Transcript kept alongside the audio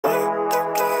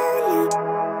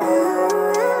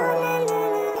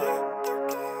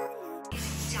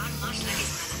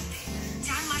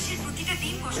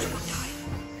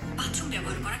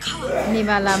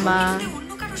सीमा लामा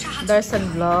दर्शन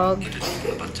blog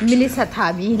मिलिसा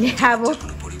थामीले अब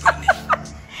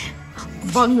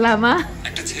बङ्गलामा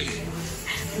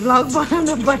blog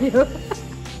बनाउनु पर्यो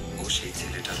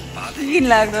घिन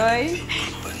लाग्दो है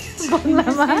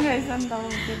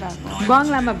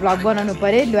बङ्गलामा ब्लग बनाउनु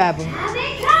पर्यो लु अब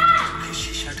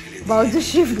भाउजू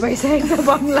सिफ्ट भइसकेको छ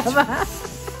बङ्गलामा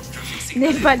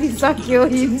नेपाली सक्यो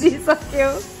हिन्दी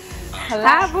सक्यो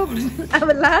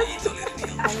अब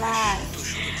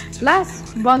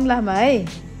लास्ट बङ्गलामा है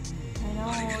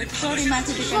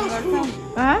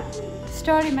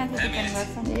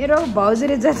मेरो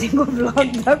भाउजूले जतिको ब्लग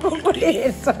त कसले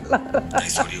हेर्छ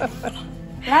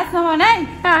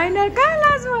होइन कहाँ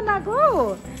लाज बनाएको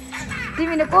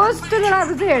तिमीले कस्तो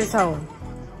राम्रो चाहिँ हेर्छौ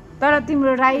तर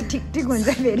तिम्रो राई ठिक ठिक हुन्छ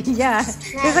फेरि यहाँ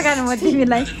त्यसै कारण म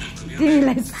तिमीलाई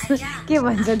के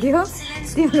भन्छ त्यो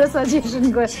तिम्रो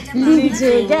सजेसनको लिन्छु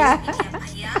क्या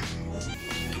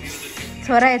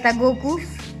छोरा यता गोकु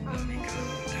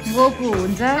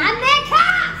हुन्छ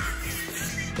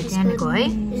त्यहाँको है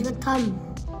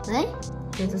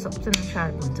त्यो त सबैजना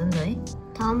सार्प हुन्छ नि त है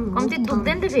कम्ती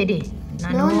दुख्दैन त फेरि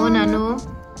नानो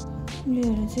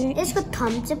यसको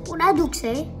थम चाहिँ पुरा दुख्छ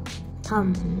है थम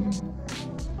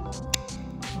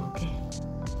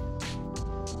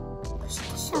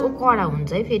कडा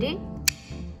हुन्छ है फेरि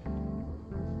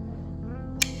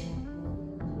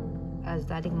आज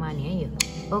तारिक माने है यो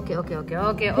ओके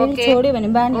छोड्यो भने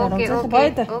बानी भयो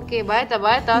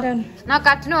त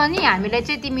नकाट्नु अनि हामीलाई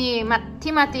चाहिँ तिमी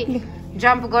माथि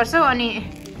जम्प गर्छौ अनि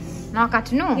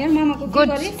नकाट्नु गुड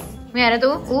मेरो त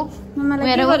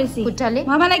मेरो खुट्टाले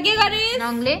मामालाई के गरिस्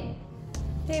नङले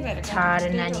छाड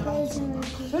नानी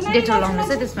डेटल लाउनु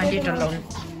छ त्यसमा डेटल लाउनु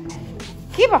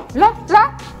के भयो ल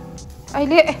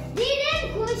अहिले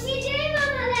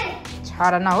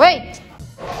छाड न है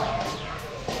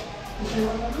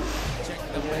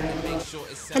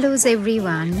हेलो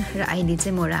एभ्रिवान र अहिले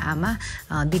चाहिँ म र आमा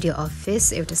भिडियो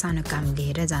अफिस एउटा सानो काम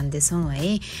लिएर जाँदैछौँ है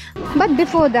बट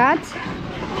बिफोर द्याट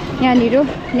यहाँनिर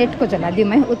नेटको झोला दिउँ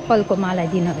है उत्पलको माला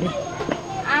दिन अरे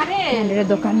यहाँनिर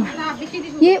दोकानमा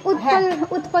ये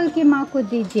उत्पल के माँ को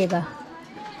दीजिएगा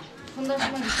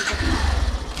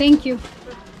थ्याङ्क यू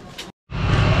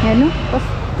हेर्नु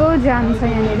कस्तो जाम छ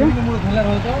यहाँनिर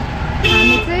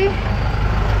हामी चाहिँ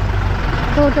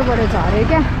टोटोबाट झऱ्यो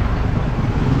क्या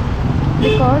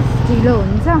बिकज ढिलो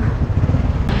हुन्छ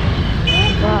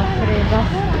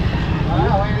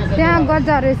त्यहाँ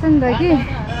गजा रहेछ नि त कि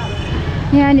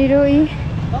यहाँनिर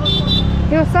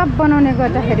यो सब बनाउने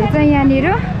गर्दाखेरि चाहिँ यहाँनिर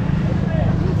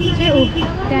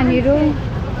त्यहाँनिर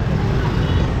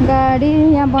गाडी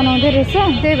यहाँ बनाउँदै रहेछ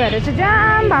त्यही भएर चाहिँ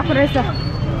जाम भएको रहेछ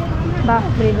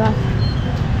बाफ्रे बाफ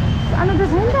सानो त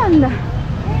छैन त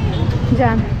अन्त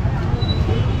जाम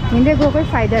हिँड्दै गएकै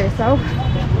फाइदा रहेछ हौ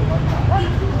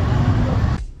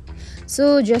सो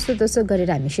जस्तो तसो गरेर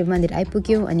हामी शिव मन्दिर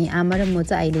आइपुग्यौँ अनि आमा र म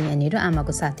चाहिँ अहिले यहाँनिर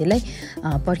आमाको साथीलाई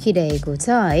पर्खिरहेको छ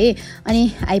है अनि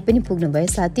आइ पनि पुग्नुभयो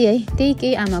साथी है त्यही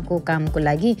केही आमाको कामको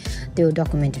लागि त्यो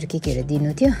डकुमेन्टहरू केहरू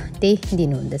दिनु थियो त्यही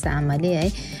दिनुहुँदैछ आमाले है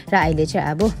र अहिले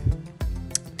चाहिँ अब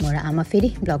म र आमा फेरि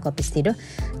ब्लक अफिसतिर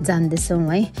जाँदैछौँ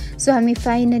है सो हामी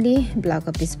फाइनली ब्लक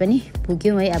अफिस पनि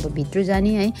पुग्यौँ है अब भित्र जाने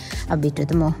है अब भित्र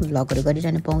त म ब्लगहरू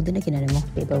गरिरहनु पाउँदैन किनभने म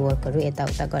पेपर वर्कहरू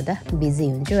यताउता गर्दा बिजी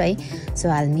हुन्छु है so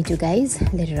I will meet you guys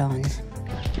later on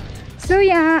so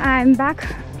यहाँ आई एम ब्याक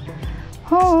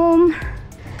होम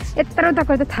यत्रो त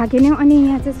गर्दा थाकेन अनि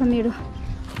यहाँ चाहिँ छ मेरो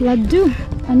लड्डु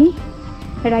अनि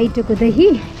राइटोको दही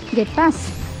गेट पास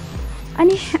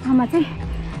अनि आमा चाहिँ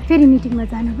फेरि मिटिङमा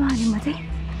जानुभयो अनि म चाहिँ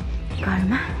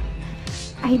घरमा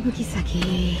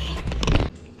आइपुगिसकेँ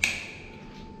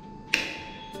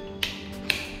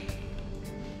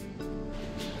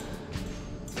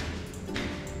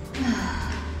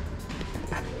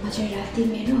म चाहिँ राति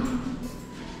मेरो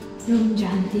रुम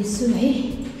जाँदैछु है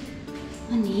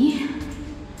अनि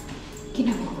किन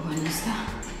गएको भन्नुहोस् त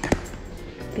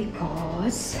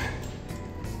because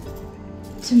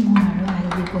tomorrow I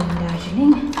will be going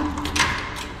Darjeeling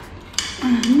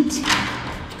and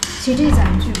छिटै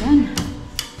जान्छु भन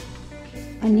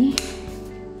अनि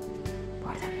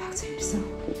पढ्दा लाग्छ हेर्छु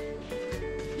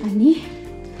अनि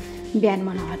बिहान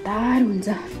मलाई हतार हुन्छ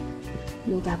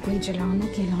लुगा कुन चाहिँ लाउनु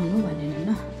के लाउनु भनेर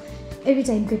न एभ्री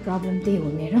टाइमकै प्रब्लम त्यही हो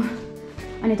मेरो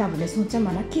अनि तपाईँहरूले सोध्छ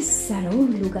मलाई के साह्रो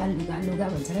लुगा लुगा लुगा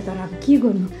भन्छ र तर अब के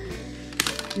गर्नु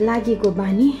लागेको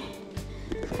बानी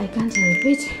आई कान्ट हेल्प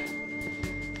इट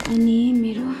अनि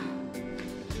मेरो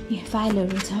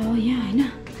फाइलहरू छ यहाँ होइन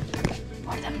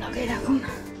पढ्दा पनि लगाइराखौँ न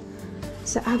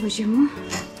सो अब चाहिँ म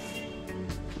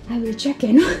अब चेक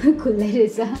हेर्नु खुल्लै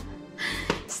रहेछ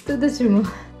यस्तो त छु म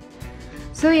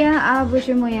सो यहाँ अब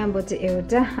चाहिँ म यहाँबाट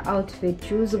एउटा आउटफिट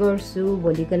चुज गर्छु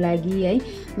भोलिको लागि है।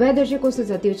 वेदर चाहिँ कस्तो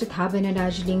छ त्यो चाहिँ थाहा भएन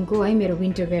दार्जिलिङको है। मेरो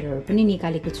विन्टर वेयरहरू पनि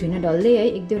निकालेको छुइनँ डल्लै है,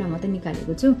 एक दुईवटा मात्रै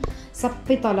निकालेको छु।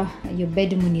 सबै तल यो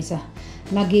बेड मुनि छ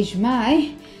लगेजमा है।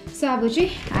 सो अब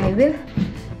चाहिँ I will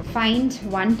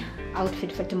find one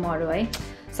outfit for tomorrow है।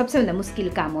 सबैभन्दा मुस्किल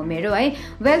काम हो मेरो है।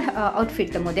 वेल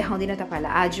आउटफिट त म देखाउँदिनँ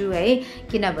तपाईँलाई आज है,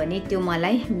 किनभने त्यो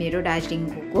मलाई मेरो दार्जिलिङ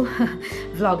गएको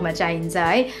भ्लगमा चाहिन्छ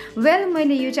है। वेल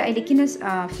मैले यो चाहिँ अहिले किन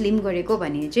फिल्म गरेको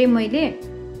भने चाहिँ मैले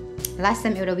लास्ट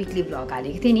टाइम एउटा विकली भ्लग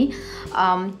हालेको थिएँ नि,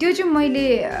 त्यो चाहिँ मैले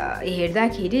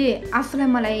हेर्दाखेरि आफूलाई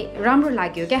मलाई राम्रो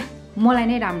लाग्यो क्या, मलाई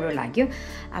नै राम्रो लाग्यो।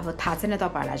 अब थाहा छैन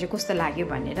तपाईँहरूलाई चाहिँ कस्तो लाग्यो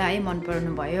भनेर है, मन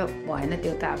पराउनु भयो भएन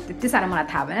त्यो त अब त्यति साह्रो मलाई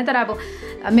थाहा भएन। तर अब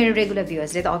मेरो रेगुलर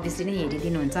भ्युवर्सले त अभियसली नै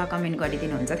हेरिदिनुहुन्छ, कमेन्ट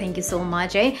गरिदिनुहुन्छ, थ्याङ्क यू सो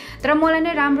मच है। तर मलाई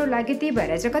नै राम्रो लाग्यो, त्यही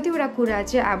भएर चाहिँ कतिवटा कुरा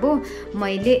चाहिँ अब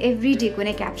मैले एभ्री डेको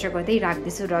नै क्याप्चर गर्दै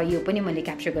राख्दैछु र यो पनि मैले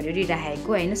क्याप्चर गरिराखेको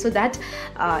होइन, सो द्याट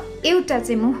एउटा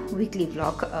चाहिँ म विकली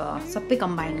भ्लग सबै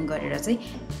कम्बाइन गरेर चाहिँ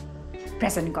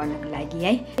प्रेजेन्ट गर्नको लागि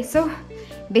है। सो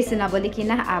बेसी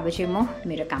नबोलिकन अब चाहिँ म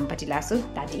मेरो कामपट्टि लाग्छु,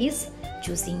 that is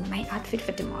choosing my outfit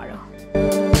for tomorrow.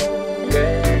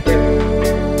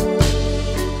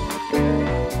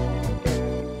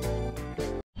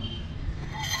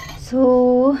 So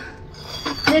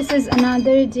this is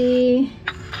another day.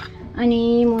 अनि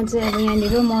म चाहिँ अब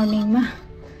यहाँनिर मर्निङमा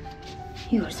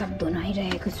यो सब धुन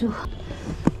आइरहेको छु।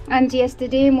 अनि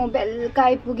यस्टरडे म बेलुका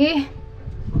आइपुगेँ,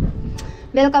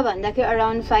 बेलुका भन्दाखेरि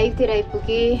अराउन्ड 5 तिर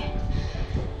आइपुगेँ।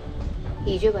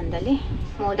 हिजो भन्दाले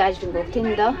म दार्जिलिङ गएको थिएँ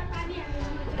नि त,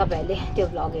 तपाईँहरूले त्यो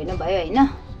भ्लग हेर्नुभयो होइन।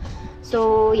 सो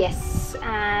यस,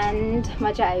 एन्ड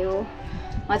मजा आयो।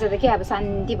 मजा त के अब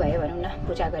शान्ति भयो भनौँ न,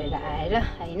 पूजा गरेर आएर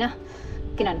होइन,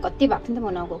 किनभने कति भएको थियो नि त म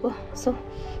नगएको। सो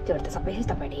त्योहरू त सबै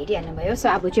तपाईँहरूले हेरिहाल्नु भयो। सो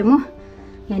अब चाहिँ म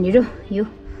यहाँनिर यो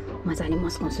मजाले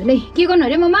मस्काउँछु है। के गर्नु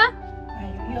अरे ममा?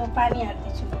 यो पानी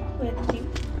हाल्दैछु।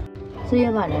 सो यो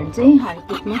भाँडाहरू चाहिँ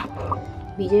हार्पिकमा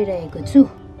भिजाइरहेको छु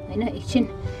होइन, एकछिन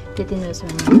त्यति नर्छ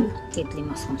भने केतली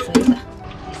मस्काउँछु है त।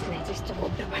 यसलाई चाहिँ यस्तो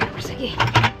बोक्दा भन्नुपर्छ कि,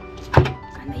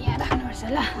 अन्त यहाँ राख्नुपर्छ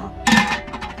ल।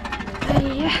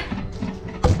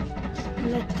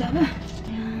 ल त अब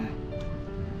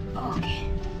ओके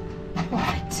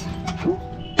पर्फेक्ट।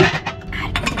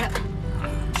 हार्पिक र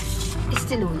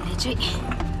स्टिल हुँदै चाहिँ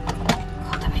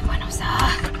खतमै बनाउँछ।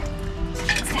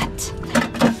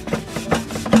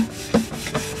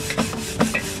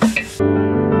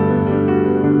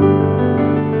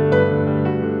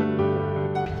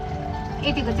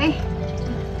 यतिको चाहिँ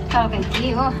तरकारी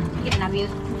हो, किनभने अब यो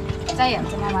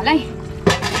चाहिहाल्छ मामालाई।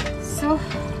 सो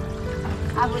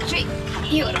अब चाहिँ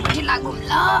योहरूपट्टि लागौँ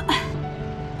ल।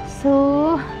 सो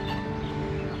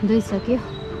धोइसक्यो,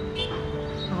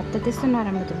 हात त त्यस्तो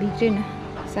नराम्रो त बिग्रेन।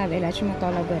 साबेलाई चाहिँ म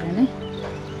तल गएर नै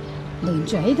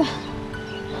धुन्छु है त।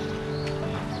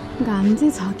 घाम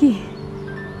चाहिँ छ कि,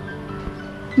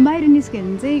 बाहिर निस्क्यो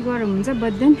भने चाहिँ गरम हुन्छ,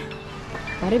 बद्दैन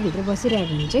घरैभित्र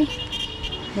बसिरहेको भने चाहिँ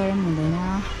गरम हुँदैन।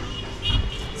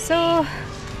 सो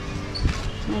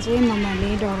म चाहिँ मम्माले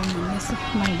डरम भन्दैछ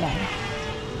मैलाहरू।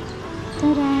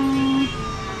 तर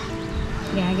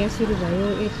घ्याघ्या सुरु भयो,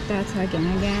 यता छ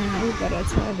घ्याघ्या, उपर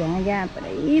छ घ्याघ्या,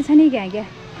 पुरै छ नि घ्याघ्या।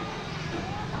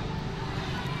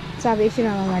 सो अब एकछिन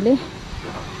मम्माले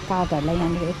कागहरूलाई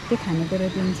यहाँनिर यति खानेकुरो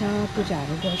दिन्छ,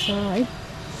 पूजाहरू गर्छ है।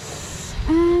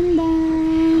 And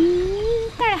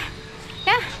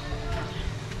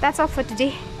that's all for today.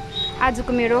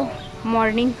 आजको मेरो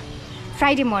मर्निङ,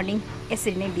 फ्राइडे मर्निङ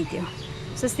यसरी नै बित्यो।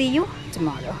 So C you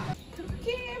tomorrow.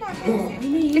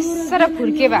 साह्रो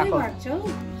फुर्के भएको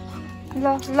ल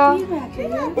ल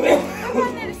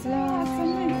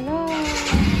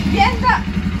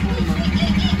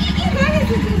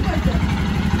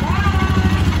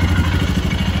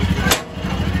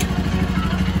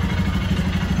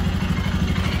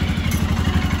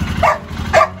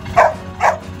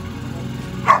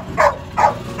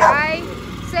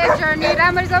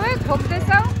राम्ररी सबै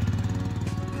खोक्दैछौ।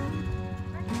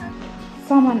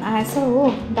 सामान आएछ हो,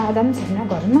 दादा पनि छैन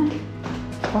घरमा,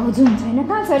 भाउजू पनि छैन।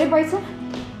 कहाँ छ अरे पैसा?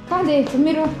 कहाँ दिएको छु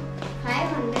मेरो?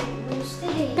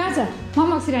 कहाँ छ?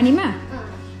 ममा सिरानीमा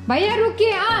भैया रुके।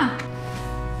 यहाँ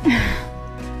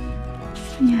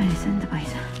रहेछ नि त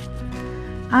पैसा।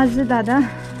 आज दादा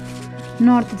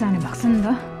नर्थ जाने भएको छ नि त,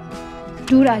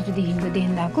 टुर आजदेखिको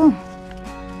देख्दाको।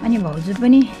 अनि भाउजू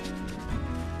पनि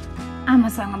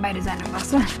आमासँग बाहिर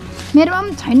जानुपर्छ। मेरोमा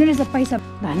पनि छैन रहेछ पैसा,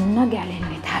 धन्न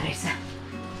ग्यालेनले थाहा रहेछ।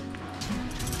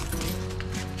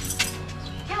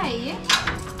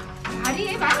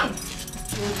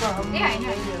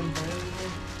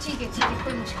 ठीक है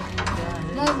कोई मुश्किल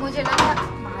नहीं, मुझे लगा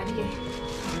भारी है।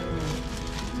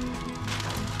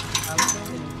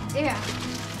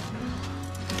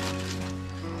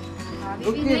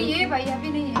 अभी नहीं है भाई, अभी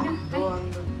नहीं है ना,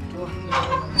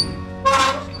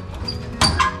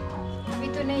 अभी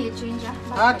तो नहीं है चेंज।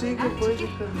 हाँ ठीक है, कोई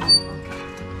दिक्कत नहीं।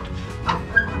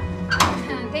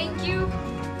 Thank you.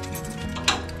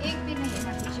 एक भी नहीं है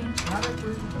ना चेंज।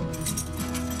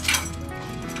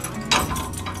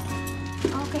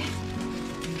 Okay,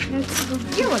 let's go.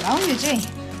 के होला हौ यो चाहिँ?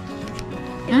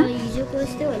 हिजोको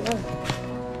यस्तै होला।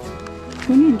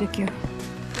 कुनै हुन्छ के हो?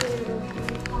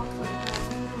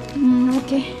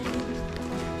 Okay,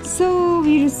 so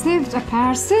we received a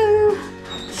parcel.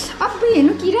 अब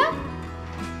हेर्नु किरा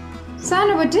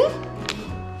सानोबटे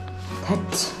थट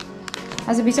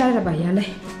आज बिचारा भैयालाई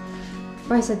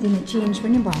पैसा दिने चेन्ज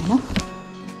पनि भएन।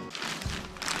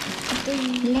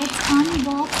 लेट्स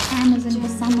अनबक्स एमाजोनको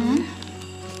सामान।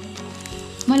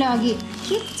 मैले अघि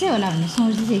के चाहिँ होला भनेर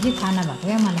सोच्दै थिएँ कि थाहा नभएको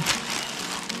क्या मलाई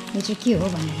यो चाहिँ के हो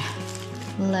भनेर।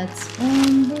 Let's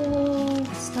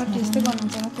unbox. त्यस्तै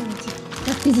गर्नुहुन्छ मात्रै हुन्छ।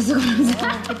 कति जस्तो गर्नुहुन्छ?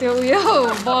 त्यो उयो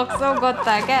बक्स हो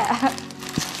गत्ता क्या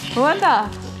हो नि त।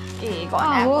 ए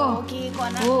गनाको के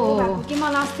गनाको भएको कि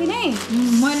मलाई अस्ति नै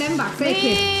मैले पनि भएको छ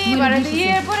एकखेप। भरे त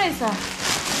यो पो रहेछ।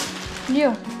 यो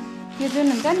जुन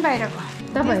हुन्छ नि बाहिरको।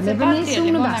 तपाईहरुले पनि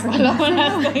सुन्नु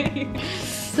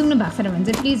भएको छ भने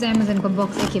चाहिँ प्लिज एमाजोनको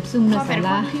बक्स एकखेप सुन्नुहोस्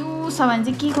होला। कन्फ्युज छ भने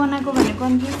चाहिँ के गनाको भनेर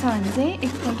कन्फ्युज छ भने चाहिँ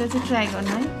एकपल्ट चाहिँ ट्राई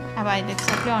गर्नु है। अब अहिले त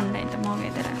सबै अनलाइन त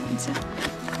मगाइदिएर राखिन्छ।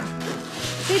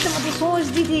 त्यही त म त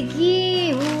सोच्दै थिएँ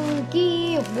के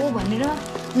हो भनेर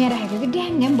यहाँ राखेको कि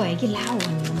ड्याम ड्याम भयो कि लाऊ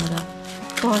भनेर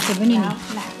पर्छ पनि नि।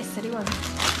 ला यसरी गर्नु।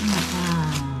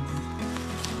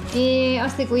 ए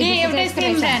अस्तिको एउटै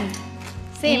सेम ब्रान्ड।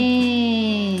 सेम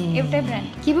एउटै ब्रान्ड।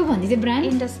 के पो भन्दै थियो ब्रान्ड?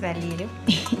 इन्डस भ्याली हेऱ्यो।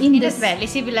 इन्डस भ्याली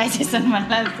सिभिलाइजेसन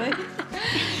भन्ला चाहिँ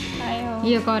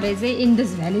यो करे चाहिँ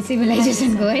इन्डस भ्याली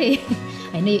सिभिलाइजेसनको है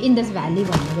होइन। यो इन्डस भ्याली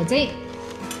भनेको चाहिँ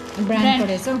ब्रान्डको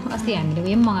रहेछ। अस्ति हामीले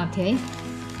उयो पनि मगाएको थियो है,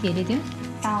 के अरे त्यो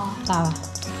तावा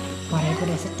भरेको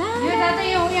रहेछ। यो दादा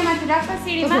यो उयो माथि राख्छ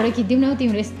सिडीमा। फोटो खिचिदिउँ न हौ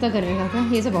तिम्रो यस्तो गरेर गएको।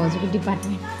 यो चाहिँ भाउजूको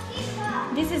department.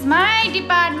 This is my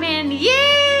department. ये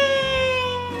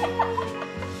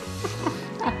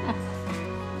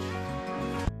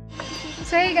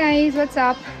Hey guys, what's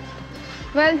up?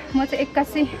 Well, म चाहिँ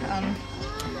एक्कासी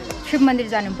शिव मन्दिर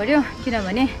जानु पर्यो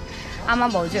किनभने आमा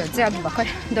भाउजूहरू चाहिँ अब भर्खर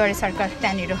दौरे सरकार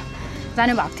त्यहाँनिर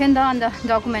जानुभएको थियो नि त। अन्त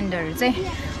डकुमेन्टहरू चाहिँ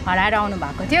हराएर आउनु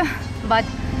भएको थियो। बट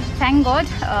थ्याङ्क गड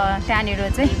त्यहाँनिर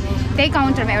चाहिँ त्यही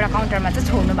काउन्टरमा एउटा काउन्टरमा चाहिँ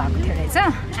छोड्नु भएको थियो रहेछ।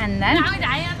 एन्ड देन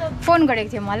फोन गरेको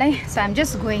थियो मलाई। So I'm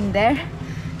just going there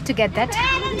to get that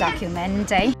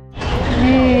document है।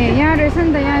 ए यहाँ रहेछ नि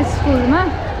त यहाँ स्कुलमा।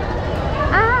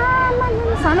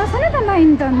 सानो सानो त लाइन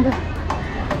त अन्त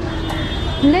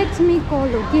लेट मी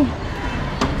कल हो कि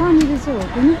कहाँनिर चाहिँ हो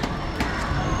कि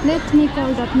let me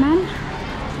call that man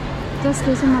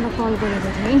जसले चाहिँ मलाई कल गरेको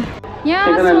थियो है। यहाँ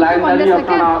सोध्नु भन्दैछ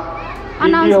क्या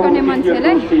अनाउन्स गर्ने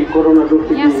मान्छेलाई।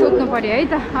 यहाँ सोध्नु पऱ्यो है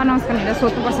त, अनाउन्स गर्नेलाई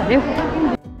सोध्नुपर्छ अरे।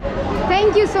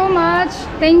 Thank you so much,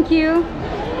 thank you.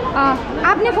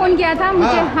 आपने फ़ोन किया था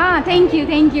मुझे। हाँ थ्याङ्क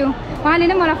यू। उहाँले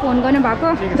नै मलाई फ़ोन गर्नुभएको।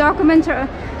 डकुमेन्ट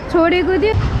छोडेको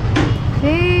थियो,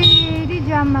 फेरि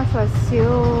जाममा फस्यो।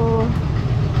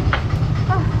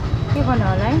 के गर्नु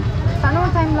होला है, सानो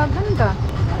टाइम लाग्छ नि त।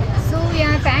 सो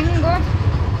यहाँ थ्याङ्क गड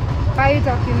पायो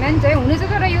डकुमेन्ट है। हुनु चाहिँ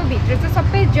तर यो भित्र चाहिँ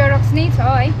सबै जेरक्स नै छ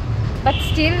है। बट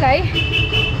स्टिल है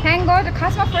थ्याङ्क गड।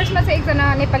 खासमा फर्स्टमा चाहिँ एकजना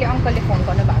नेपाली अङ्कलले फोन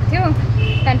गर्नुभएको थियो।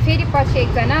 त्यहाँदेखि फेरि पछि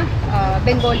एकजना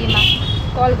बेङ्गोलीमा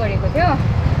कल गरेको थियो।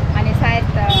 अनि सायद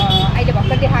अहिले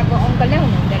भर्खर देखाएको अङ्कल नै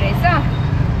हुनुहुँदो रहेछ।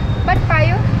 बट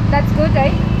पायो, द्याट्स गुड है।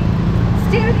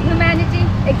 स्टिल ह्युम्यानिटी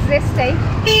एक्जिस्ट है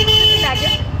लाग्यो,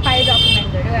 पायो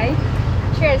डकुमेन्टहरू है।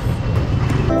 चेयर्स।